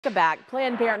Back.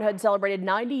 Planned Parenthood celebrated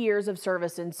 90 years of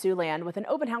service in Siouxland with an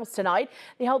open house tonight.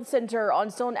 The health center on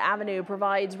Stone Avenue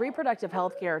provides reproductive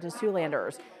health care to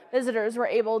Siouxlanders. Visitors were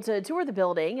able to tour the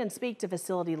building and speak to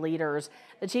facility leaders.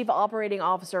 The chief operating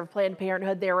officer of Planned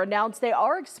Parenthood there announced they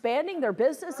are expanding their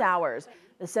business hours.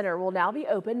 The center will now be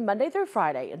open Monday through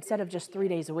Friday instead of just 3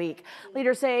 days a week.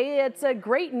 Leaders say it's a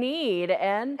great need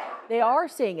and they are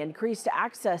seeing increased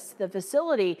access to the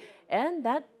facility, and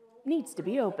that needs to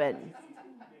be open.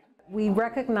 We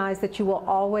recognize that you will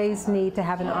always need to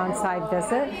have an on-site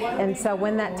visit, and so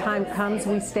when that time comes,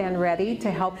 we stand ready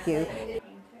to help you.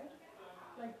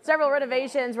 Several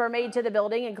renovations were made to the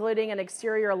building, including an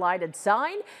exterior lighted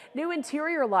sign, new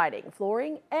interior lighting,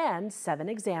 flooring, and 7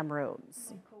 exam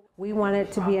rooms. We want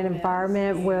it to be an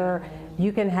environment where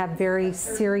you can have very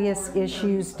serious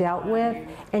issues dealt with,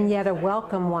 and yet a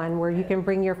welcome one where you can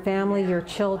bring your family, your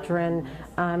children,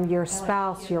 your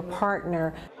spouse, your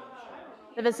partner.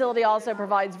 The facility also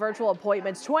provides virtual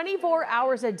appointments 24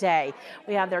 hours a day.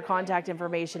 We have their contact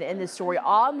information in this story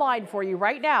online for you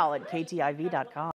right now at KTIV.com.